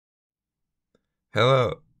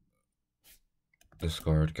Hello,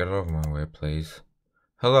 Discord, get out of my way, please.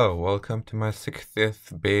 Hello, welcome to my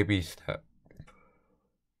 60th baby step.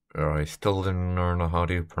 I still didn't learn how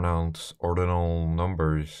to pronounce ordinal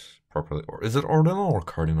numbers properly. Or is it ordinal or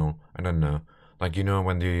cardinal? I don't know. Like,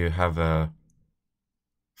 when you have a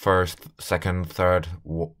first, second, third,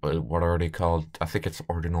 what are they called? I think it's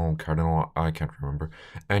ordinal, cardinal, I can't remember.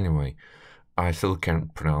 Anyway, I still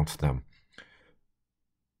can't pronounce them.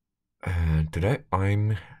 And today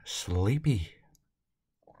I'm sleepy.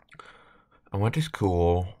 I went to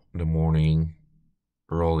school in the morning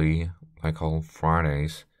early, like all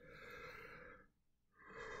Fridays.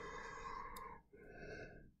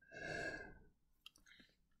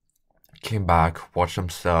 Came back, watched some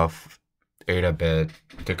stuff, ate a bit,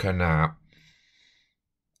 took a nap,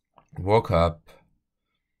 woke up,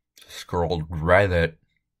 scrolled Reddit,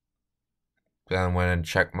 then went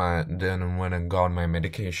and got my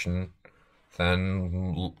medication,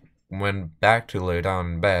 then went back to lay down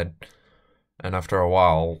in bed, and after a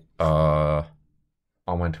while, I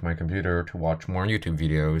went to my computer to watch more YouTube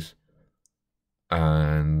videos,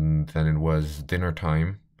 and then it was dinner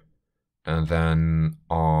time, and then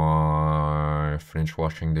I finished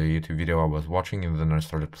watching the YouTube video I was watching, and then I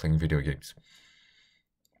started playing video games.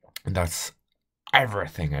 And that's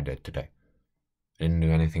everything I did today. I didn't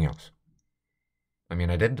do anything else. I mean,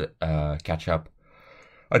 I did catch up.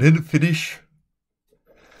 I did finish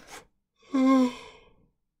the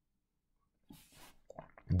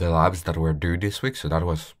labs that were due this week, so that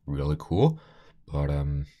was really cool. But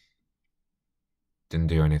didn't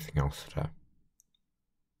do anything else today.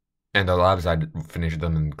 And the labs, I finished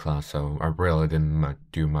them in class, so I really didn't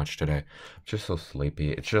do much today. I'm just so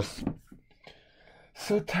sleepy. It's just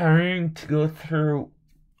so tiring to go through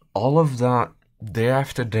all of that day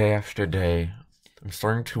after day after day. I'm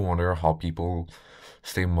starting to wonder how people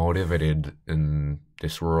stay motivated in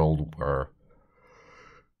this world where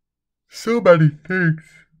so many things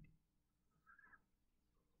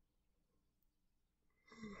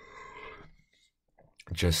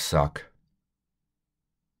just suck.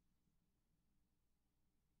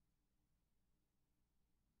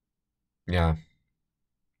 Yeah,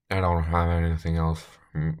 I don't have anything else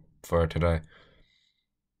for today.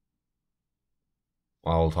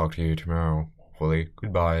 I'll talk to you tomorrow. Hopefully.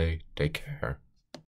 Goodbye. Take care.